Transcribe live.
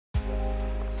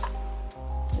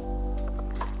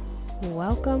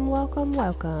Welcome, welcome,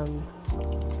 welcome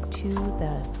to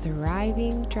the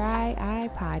Thriving Dry Eye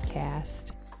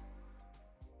Podcast.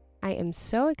 I am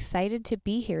so excited to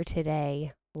be here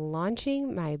today,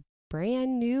 launching my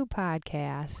brand new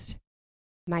podcast.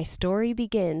 My story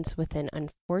begins with an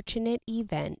unfortunate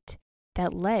event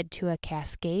that led to a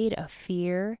cascade of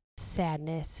fear,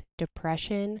 sadness,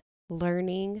 depression,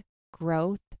 learning,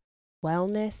 growth,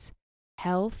 wellness,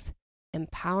 health,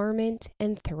 empowerment,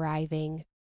 and thriving.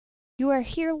 You are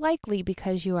here likely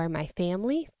because you are my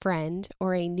family, friend,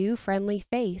 or a new friendly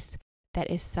face that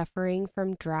is suffering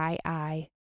from dry eye.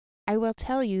 I will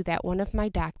tell you that one of my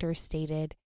doctors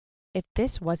stated, if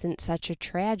this wasn't such a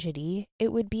tragedy,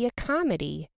 it would be a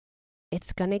comedy.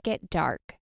 It's gonna get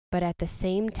dark, but at the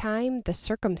same time, the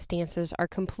circumstances are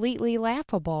completely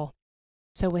laughable.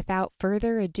 So without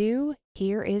further ado,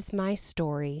 here is my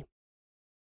story.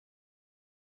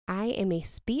 I am a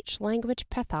speech-language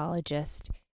pathologist,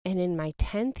 and in my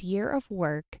 10th year of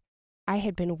work, I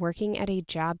had been working at a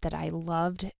job that I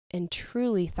loved and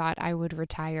truly thought I would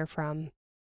retire from.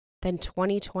 Then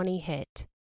 2020 hit.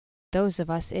 Those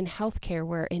of us in healthcare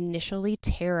were initially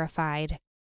terrified.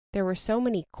 There were so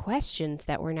many questions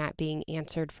that were not being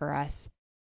answered for us.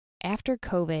 After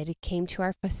COVID came to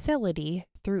our facility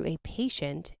through a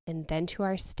patient and then to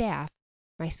our staff,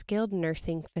 my skilled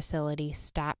nursing facility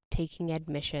stopped taking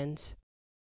admissions.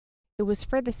 It was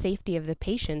for the safety of the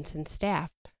patients and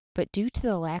staff, but due to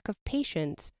the lack of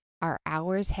patients, our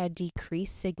hours had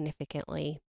decreased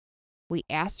significantly. We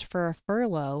asked for a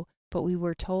furlough, but we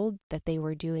were told that they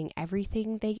were doing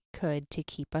everything they could to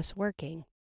keep us working.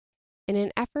 In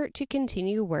an effort to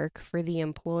continue work for the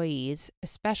employees,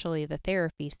 especially the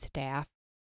therapy staff,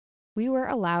 we were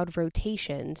allowed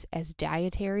rotations as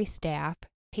dietary staff,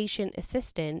 patient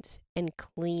assistants, and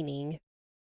cleaning.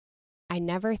 I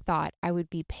never thought I would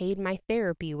be paid my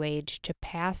therapy wage to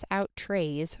pass out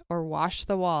trays or wash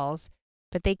the walls,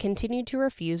 but they continued to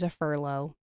refuse a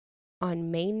furlough.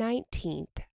 On May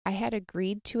 19th, I had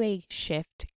agreed to a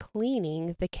shift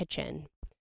cleaning the kitchen.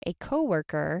 A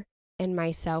coworker and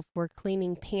myself were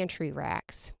cleaning pantry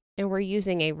racks, and were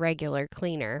using a regular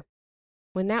cleaner.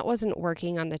 When that wasn't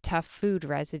working on the tough food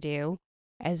residue,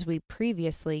 as we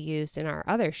previously used in our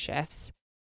other shifts,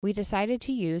 we decided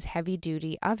to use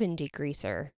heavy-duty oven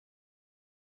degreaser.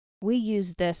 We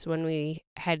used this when we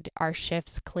had our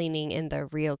shifts cleaning in the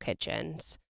real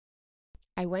kitchens.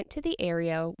 I went to the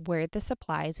area where the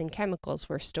supplies and chemicals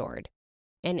were stored,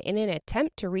 and in an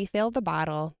attempt to refill the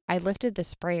bottle, I lifted the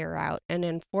sprayer out and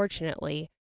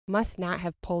unfortunately must not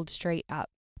have pulled straight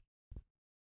up.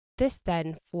 This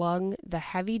then flung the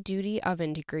heavy-duty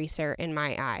oven degreaser in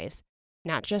my eyes,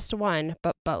 not just one,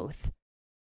 but both.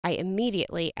 I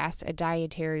immediately asked a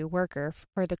dietary worker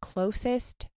for the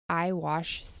closest eye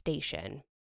wash station.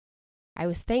 I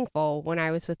was thankful when I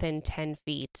was within 10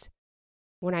 feet.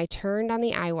 When I turned on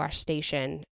the eye wash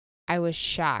station, I was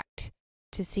shocked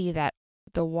to see that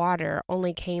the water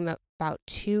only came about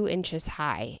 2 inches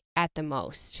high at the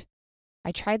most.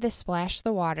 I tried to splash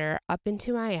the water up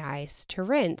into my eyes to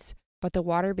rinse, but the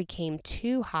water became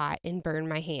too hot and burned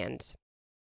my hands.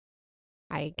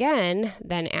 I again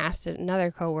then asked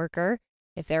another coworker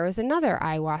if there was another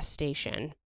eye wash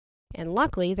station, and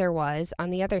luckily there was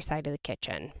on the other side of the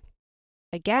kitchen.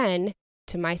 Again,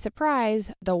 to my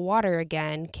surprise, the water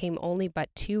again came only but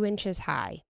 2 inches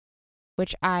high,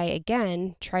 which I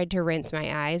again tried to rinse my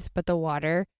eyes, but the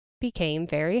water became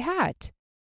very hot.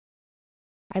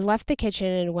 I left the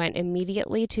kitchen and went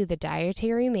immediately to the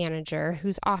dietary manager,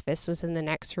 whose office was in the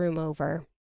next room over.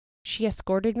 She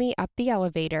escorted me up the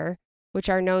elevator, which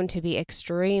are known to be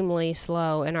extremely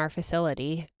slow in our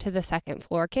facility, to the second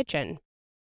floor kitchen.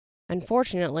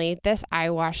 Unfortunately, this eye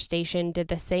wash station did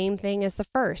the same thing as the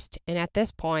first, and at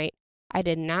this point, I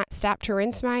did not stop to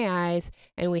rinse my eyes,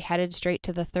 and we headed straight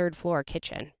to the third floor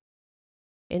kitchen.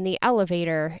 In the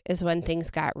elevator is when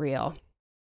things got real.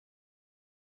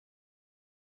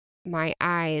 My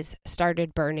eyes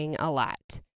started burning a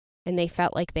lot, and they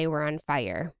felt like they were on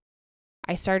fire.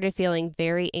 I started feeling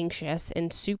very anxious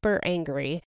and super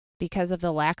angry because of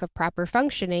the lack of proper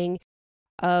functioning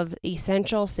of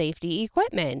essential safety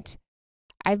equipment.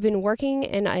 I've been working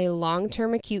in a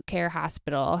long-term acute care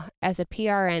hospital as a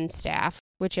PRN staff,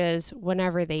 which is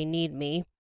whenever they need me,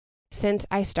 since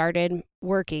I started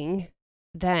working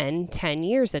then 10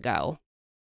 years ago.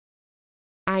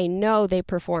 I know they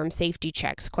perform safety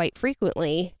checks quite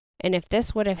frequently, and if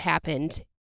this would have happened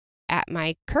at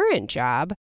my current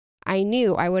job, I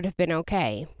knew I would have been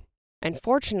okay.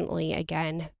 Unfortunately,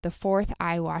 again, the fourth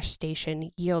eye wash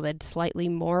station yielded slightly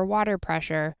more water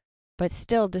pressure, but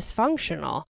still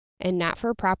dysfunctional and not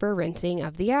for proper rinsing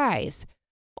of the eyes.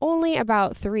 only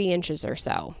about 3 inches or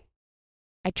so.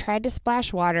 I tried to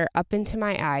splash water up into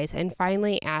my eyes and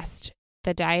finally asked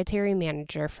the dietary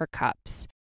manager for cups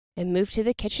and moved to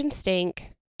the kitchen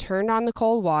sink, turned on the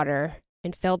cold water,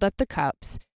 and filled up the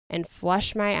cups and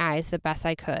flushed my eyes the best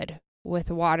I could,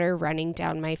 with water running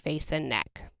down my face and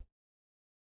neck.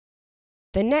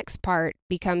 The next part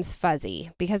becomes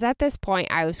fuzzy because at this point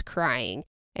I was crying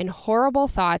and horrible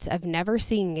thoughts of never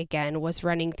seeing again was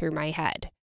running through my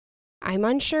head. I'm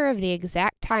unsure of the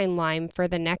exact timeline for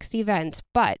the next events,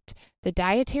 but the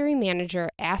dietary manager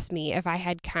asked me if I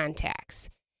had contacts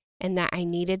and that I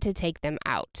needed to take them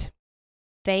out.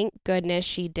 Thank goodness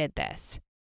she did this.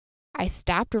 I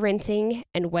stopped rinsing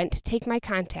and went to take my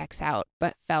contacts out,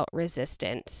 but felt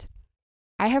resistance.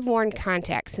 I have worn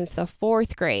contacts since the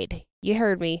 4th grade. You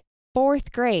heard me,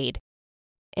 4th grade.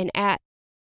 And at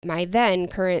my then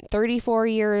current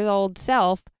 34-year-old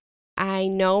self, I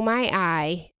know my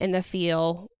eye and the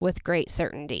feel with great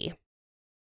certainty.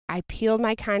 I peeled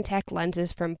my contact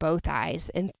lenses from both eyes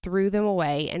and threw them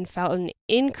away and felt an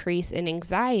increase in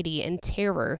anxiety and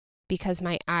terror because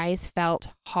my eyes felt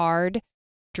hard,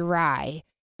 dry,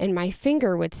 and my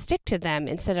finger would stick to them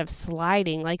instead of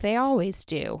sliding like they always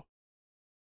do.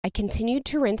 I continued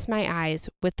to rinse my eyes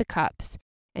with the cups,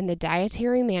 and the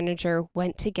dietary manager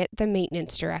went to get the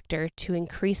maintenance director to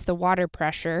increase the water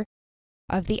pressure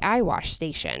of the eye wash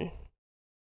station.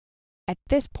 At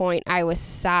this point, I was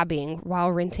sobbing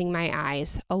while rinsing my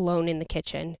eyes, alone in the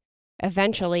kitchen.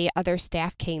 Eventually, other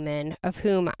staff came in, of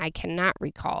whom I cannot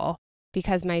recall,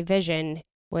 because my vision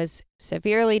was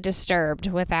severely disturbed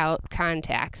without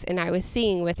contacts, and I was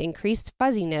seeing with increased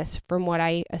fuzziness from what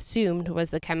I assumed was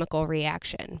the chemical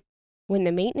reaction. When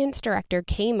the maintenance director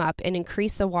came up and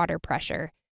increased the water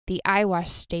pressure, the eye wash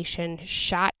station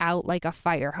shot out like a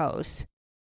fire hose.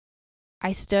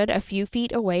 I stood a few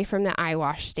feet away from the eye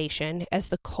wash station as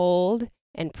the cold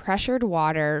and pressured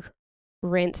water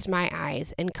rinsed my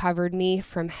eyes and covered me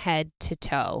from head to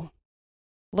toe.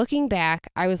 Looking back,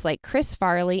 I was like Chris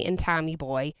Farley and Tommy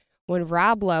Boy when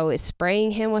Rob Lowe is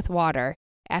spraying him with water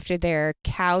after their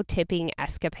cow-tipping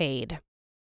escapade.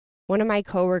 One of my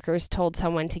coworkers told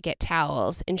someone to get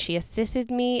towels, and she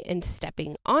assisted me in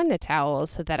stepping on the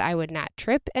towels so that I would not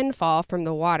trip and fall from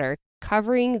the water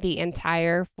covering the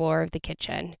entire floor of the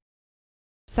kitchen.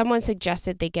 Someone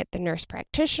suggested they get the nurse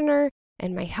practitioner,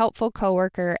 and my helpful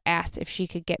coworker asked if she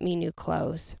could get me new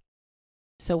clothes.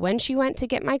 So when she went to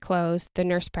get my clothes, the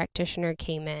nurse practitioner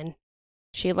came in.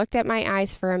 She looked at my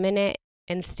eyes for a minute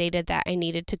and stated that I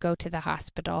needed to go to the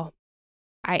hospital.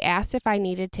 I asked if I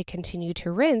needed to continue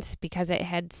to rinse because it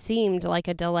had seemed like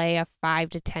a delay of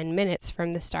 5 to 10 minutes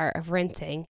from the start of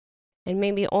rinsing, and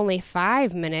maybe only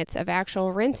 5 minutes of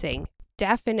actual rinsing,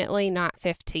 definitely not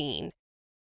 15.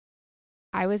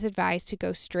 I was advised to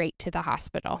go straight to the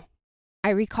hospital. I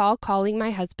recall calling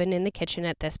my husband in the kitchen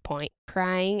at this point,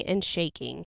 crying and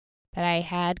shaking, that I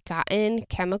had gotten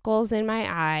chemicals in my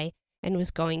eye and was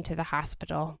going to the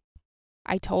hospital.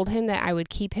 I told him that I would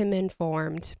keep him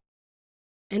informed,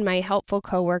 and my helpful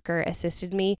coworker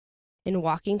assisted me in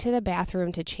walking to the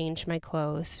bathroom to change my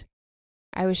clothes.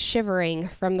 I was shivering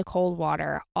from the cold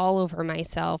water all over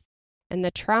myself and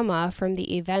the trauma from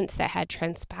the events that had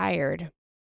transpired.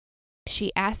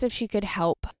 She asked if she could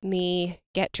help me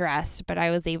get dressed, but I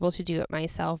was able to do it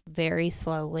myself very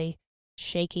slowly,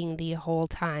 shaking the whole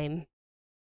time.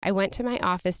 I went to my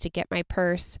office to get my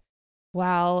purse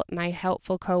while my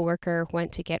helpful coworker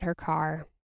went to get her car.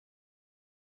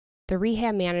 The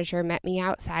rehab manager met me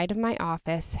outside of my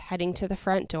office, heading to the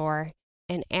front door,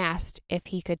 and asked if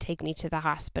he could take me to the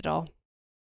hospital.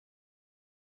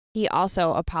 He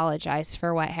also apologized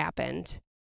for what happened,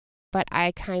 but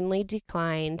I kindly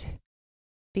declined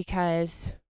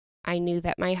because I knew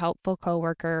that my helpful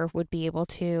coworker would be able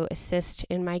to assist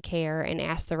in my care and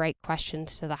ask the right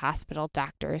questions to the hospital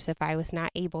doctors if I was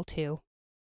not able to.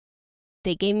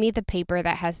 They gave me the paper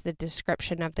that has the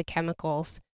description of the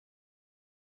chemicals,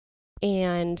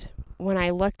 and when I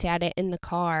looked at it in the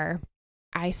car,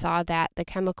 I saw that the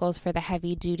chemicals for the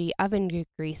heavy-duty oven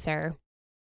degreaser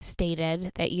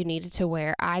stated that you needed to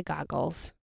wear eye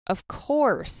goggles. Of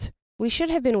course, we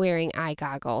should have been wearing eye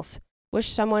goggles. Wish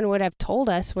someone would have told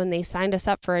us when they signed us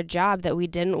up for a job that we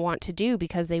didn't want to do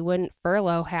because they wouldn't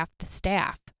furlough half the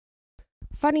staff.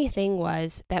 Funny thing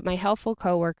was that my helpful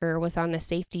coworker was on the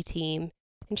safety team,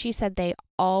 and she said they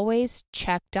always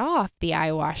checked off the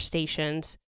eye wash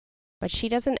stations, but she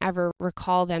doesn't ever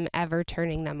recall them ever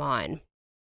turning them on.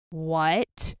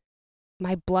 What?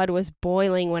 My blood was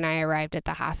boiling when I arrived at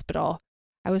the hospital.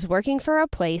 I was working for a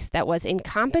place that was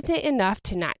incompetent enough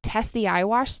to not test the eye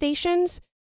wash stations.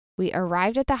 We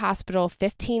arrived at the hospital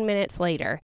 15 minutes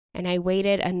later, and I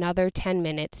waited another 10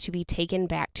 minutes to be taken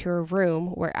back to a room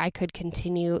where I could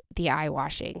continue the eye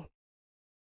washing.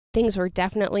 Things were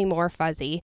definitely more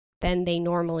fuzzy than they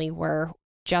normally were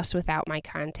just without my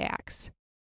contacts.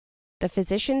 The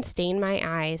physician stained my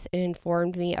eyes and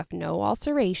informed me of no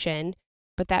ulceration,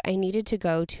 but that I needed to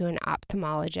go to an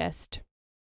ophthalmologist.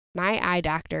 My eye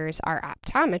doctors are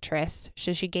optometrists,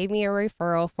 so she gave me a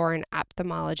referral for an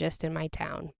ophthalmologist in my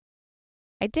town.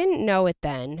 I didn't know it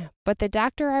then, but the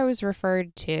doctor I was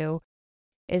referred to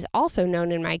is also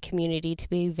known in my community to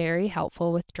be very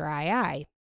helpful with dry eye.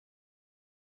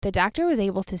 The doctor was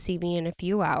able to see me in a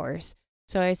few hours,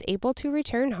 so I was able to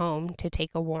return home to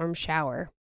take a warm shower,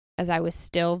 as I was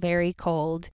still very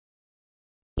cold,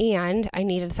 and I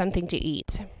needed something to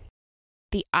eat.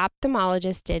 The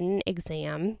ophthalmologist did an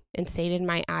exam and stated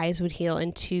my eyes would heal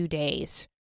in 2 days.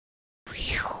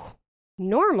 Whew.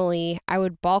 Normally, I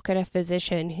would balk at a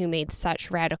physician who made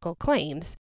such radical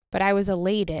claims, but I was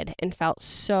elated and felt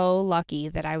so lucky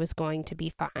that I was going to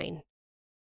be fine,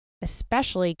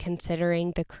 especially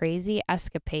considering the crazy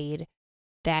escapade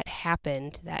that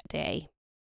happened that day.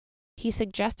 He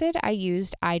suggested I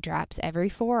used eye drops every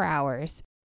 4 hours,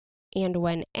 and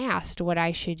when asked what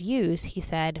I should use, he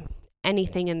said,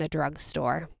 anything in the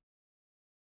drugstore.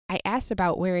 I asked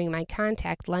about wearing my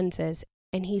contact lenses,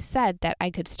 and he said that I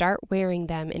could start wearing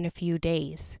them in a few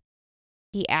days.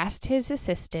 He asked his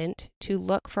assistant to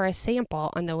look for a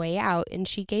sample on the way out, and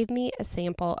she gave me a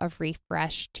sample of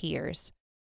Refresh tears.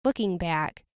 Looking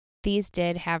back, these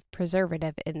did have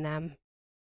preservative in them,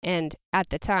 and at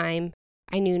the time,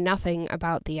 I knew nothing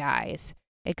about the eyes,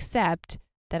 except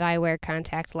that I wear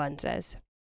contact lenses.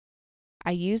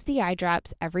 I used the eye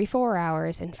drops every 4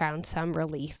 hours and found some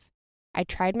relief. I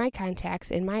tried my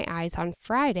contacts in my eyes on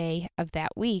Friday of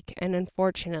that week and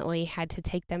unfortunately had to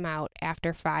take them out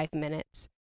after 5 minutes.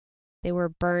 They were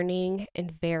burning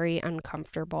and very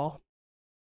uncomfortable.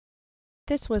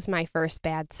 This was my first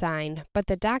bad sign, but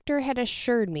the doctor had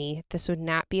assured me this would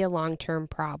not be a long-term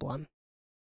problem.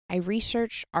 I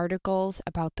researched articles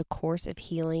about the course of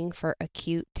healing for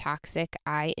acute toxic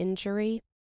eye injury.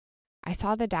 I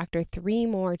saw the doctor 3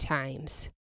 more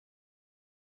times.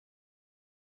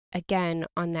 Again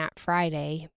on that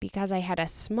Friday because I had a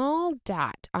small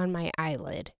dot on my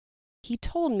eyelid. He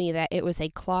told me that it was a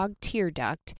clogged tear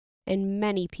duct, and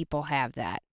many people have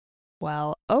that.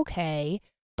 Well, okay,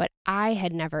 but I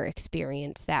had never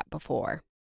experienced that before.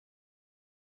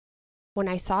 When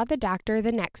I saw the doctor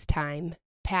the next time,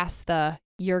 past the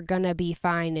 "you're gonna be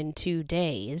fine in 2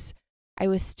 days," I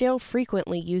was still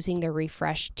frequently using the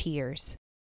Refresh tears.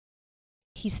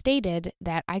 He stated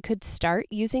that I could start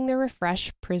using the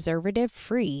Refresh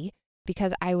preservative-free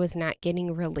because I was not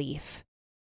getting relief.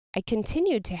 I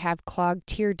continued to have clogged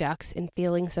tear ducts and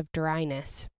feelings of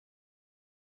dryness.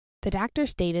 The doctor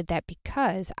stated that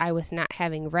because I was not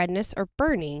having redness or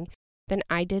burning, then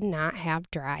I did not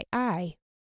have dry eye.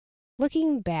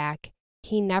 Looking back,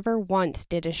 he never once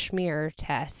did a Schmier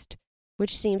test,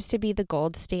 which seems to be the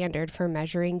gold standard for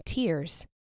measuring tears.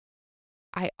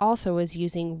 I also was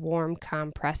using warm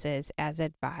compresses as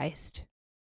advised.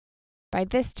 By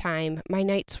this time, my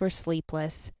nights were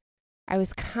sleepless. I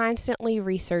was constantly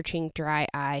researching dry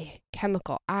eye,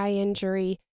 chemical eye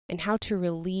injury, and how to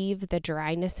relieve the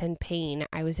dryness and pain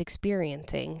I was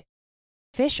experiencing.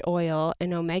 Fish oil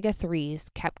and omega-3s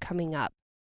kept coming up.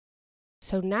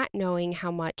 So not knowing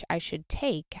how much I should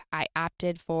take, I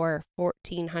opted for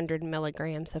 1,400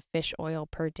 milligrams of fish oil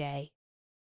per day.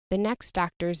 The next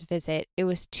doctor's visit, it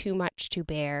was too much to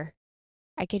bear.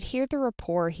 I could hear the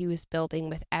rapport he was building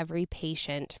with every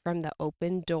patient from the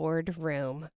open-doored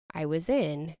room I was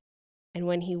in, and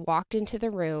when he walked into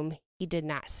the room, he did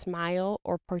not smile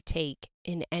or partake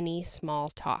in any small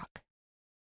talk.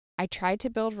 I tried to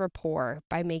build rapport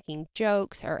by making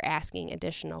jokes or asking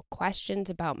additional questions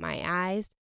about my eyes,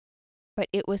 but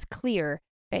it was clear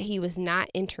that he was not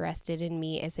interested in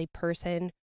me as a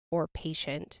person or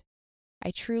patient. I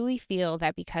truly feel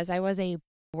that because I was a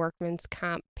workman's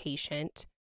comp patient,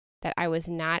 that I was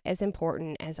not as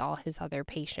important as all his other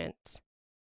patients.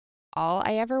 All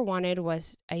I ever wanted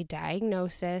was a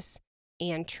diagnosis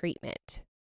and treatment.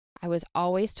 I was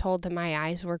always told that my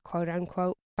eyes were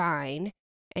quote-unquote fine,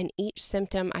 and each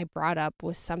symptom I brought up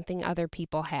was something other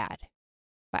people had.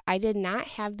 But I did not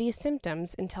have these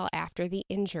symptoms until after the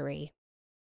injury.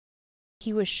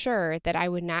 He was sure that I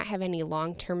would not have any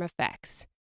long-term effects.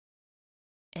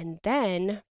 And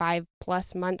then,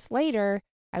 5+ months later,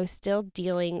 I was still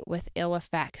dealing with ill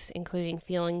effects, including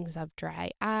feelings of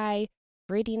dry eye,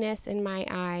 grittiness in my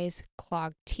eyes,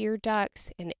 clogged tear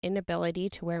ducts, and inability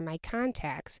to wear my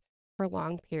contacts for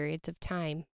long periods of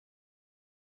time.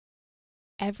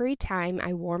 Every time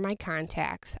I wore my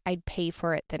contacts, I'd pay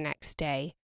for it the next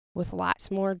day, with lots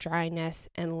more dryness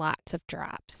and lots of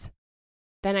drops.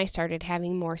 Then I started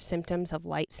having more symptoms of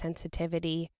light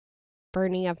sensitivity,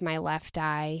 burning of my left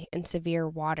eye, and severe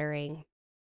watering.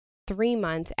 3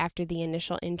 months after the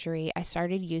initial injury, I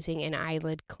started using an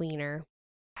eyelid cleaner,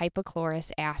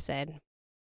 hypochlorous acid.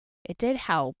 It did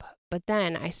help, but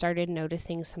then I started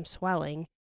noticing some swelling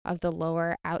of the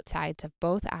lower outsides of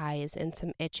both eyes and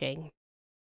some itching.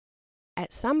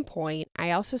 At some point,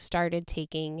 I also started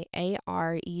taking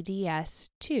AREDS2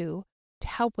 to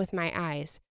help with my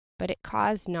eyes, but it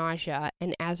caused nausea,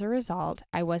 and as a result,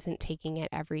 I wasn't taking it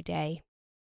every day.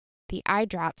 The eye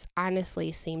drops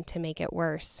honestly seemed to make it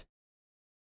worse.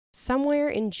 Somewhere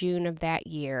in June of that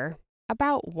year,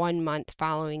 about 1 month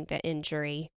following the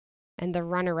injury, and the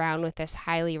runaround with this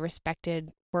highly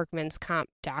respected workman's comp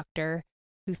doctor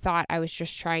who thought I was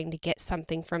just trying to get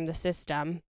something from the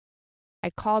system, I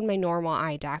called my normal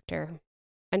eye doctor.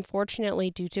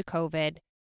 Unfortunately, due to COVID,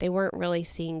 they weren't really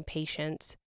seeing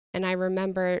patients, and I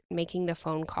remember making the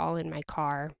phone call in my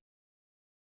car.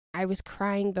 I was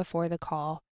crying before the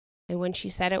call, and when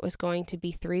she said it was going to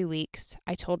be 3 weeks,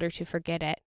 I told her to forget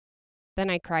it.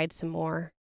 Then I cried some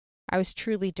more. I was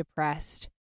truly depressed.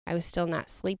 I was still not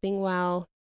sleeping well.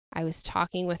 I was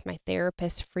talking with my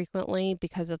therapist frequently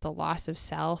because of the loss of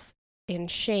self and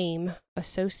shame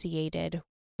associated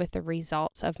with the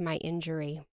results of my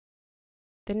injury.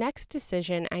 The next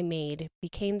decision I made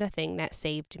became the thing that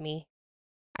saved me.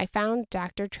 I found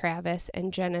Dr. Travis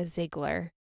and Jenna Ziegler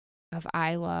of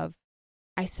Eye Love.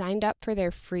 I signed up for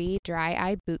their free dry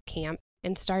eye boot camp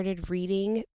and started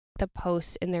reading the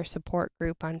posts in their support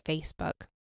group on Facebook.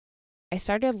 I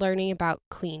started learning about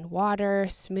clean water,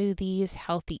 smoothies,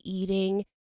 healthy eating,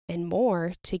 and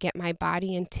more to get my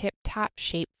body in tip-top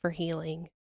shape for healing.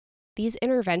 These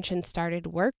interventions started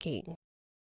working.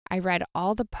 I read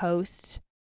all the posts,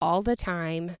 all the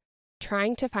time,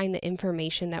 trying to find the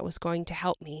information that was going to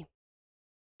help me.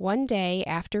 One day,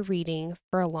 after reading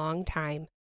for a long time,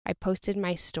 I posted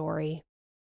my story.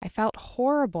 I felt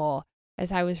horrible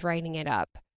as I was writing it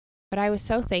up, but I was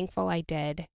so thankful I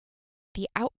did. The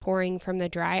outpouring from the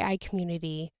dry eye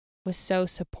community was so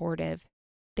supportive.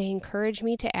 They encouraged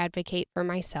me to advocate for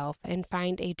myself and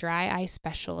find a dry eye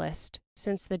specialist,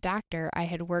 since the doctor I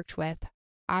had worked with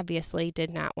obviously did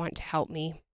not want to help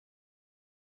me.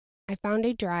 I found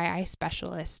a dry eye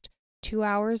specialist 2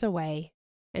 hours away,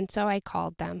 and so I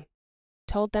called them,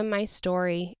 told them my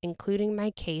story, including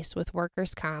my case with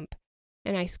workers' comp,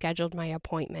 and I scheduled my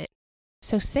appointment.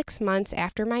 So 6 months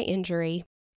after my injury,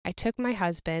 I took my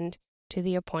husband to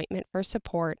the appointment for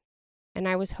support, and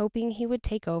I was hoping he would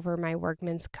take over my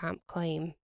workman's comp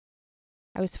claim.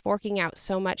 I was forking out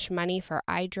so much money for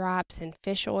eye drops and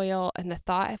fish oil, and the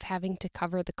thought of having to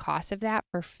cover the cost of that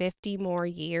for 50 more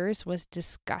years was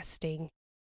disgusting.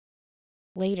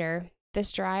 Later,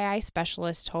 this dry eye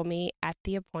specialist told me at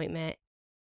the appointment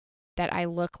that I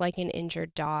look like an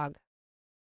injured dog.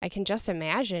 I can just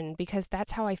imagine, because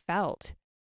that's how I felt.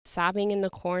 Sobbing in the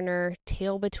corner,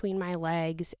 tail between my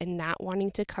legs, and not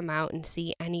wanting to come out and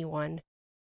see anyone.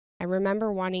 I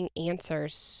remember wanting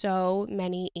answers, so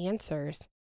many answers.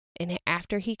 And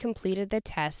after he completed the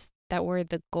tests that were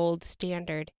the gold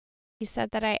standard, he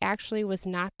said that I actually was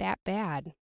not that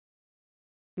bad.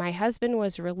 My husband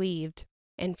was relieved,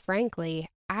 and frankly,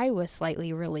 I was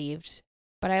slightly relieved.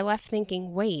 But I left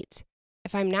thinking, wait,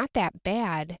 if I'm not that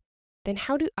bad, then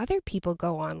how do other people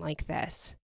go on like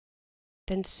this?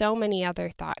 Then so many other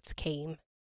thoughts came.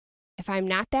 If I'm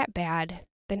not that bad,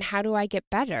 then how do I get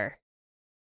better?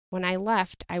 When I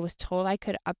left, I was told I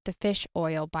could up the fish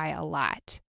oil by a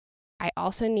lot. I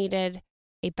also needed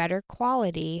a better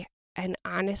quality, and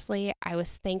honestly, I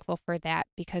was thankful for that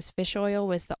because fish oil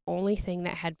was the only thing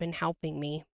that had been helping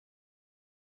me.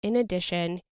 In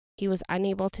addition, he was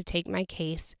unable to take my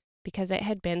case because it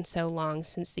had been so long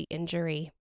since the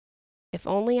injury. If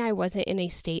only I wasn't in a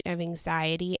state of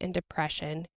anxiety and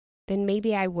depression, then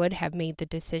maybe I would have made the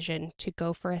decision to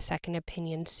go for a second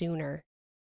opinion sooner.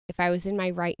 If I was in my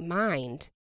right mind,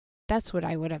 that's what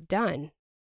I would have done.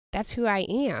 That's who I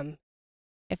am.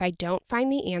 If I don't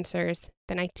find the answers,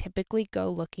 then I typically go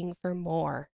looking for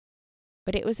more.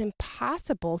 But it was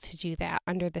impossible to do that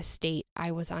under the state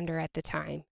I was under at the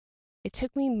time. It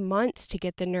took me months to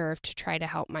get the nerve to try to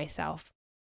help myself.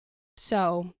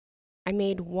 So, I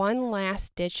made one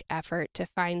last-ditch effort to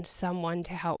find someone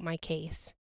to help my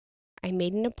case. I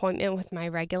made an appointment with my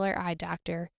regular eye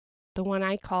doctor, the one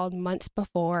I called months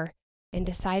before, and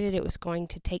decided it was going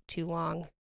to take too long.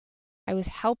 I was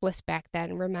helpless back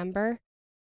then, remember?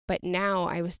 But now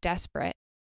I was desperate.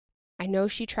 I know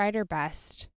she tried her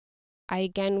best. I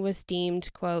again was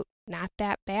deemed, quote, not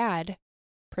that bad,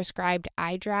 prescribed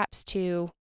eye drops to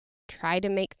try to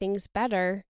make things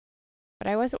better, but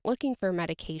I wasn't looking for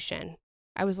medication.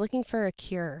 I was looking for a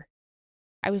cure.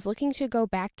 I was looking to go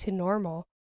back to normal.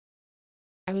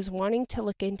 I was wanting to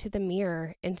look into the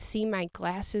mirror and see my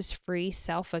glasses-free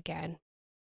self again,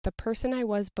 the person I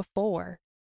was before.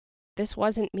 This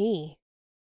wasn't me.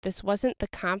 This wasn't the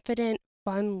confident,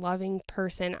 fun-loving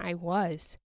person I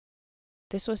was.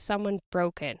 This was someone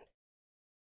broken,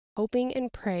 hoping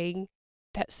and praying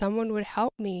that someone would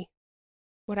help me.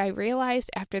 What I realized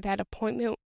after that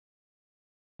appointment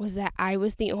was that I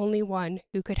was the only one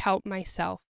who could help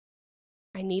myself.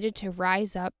 I needed to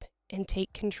rise up and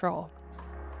take control.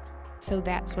 So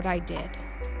that's what I did.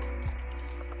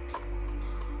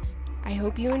 I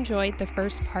hope you enjoyed the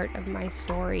first part of my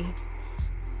story.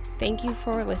 Thank you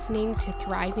for listening to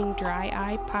Thriving Dry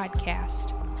Eye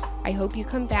Podcast. I hope you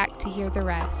come back to hear the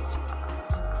rest.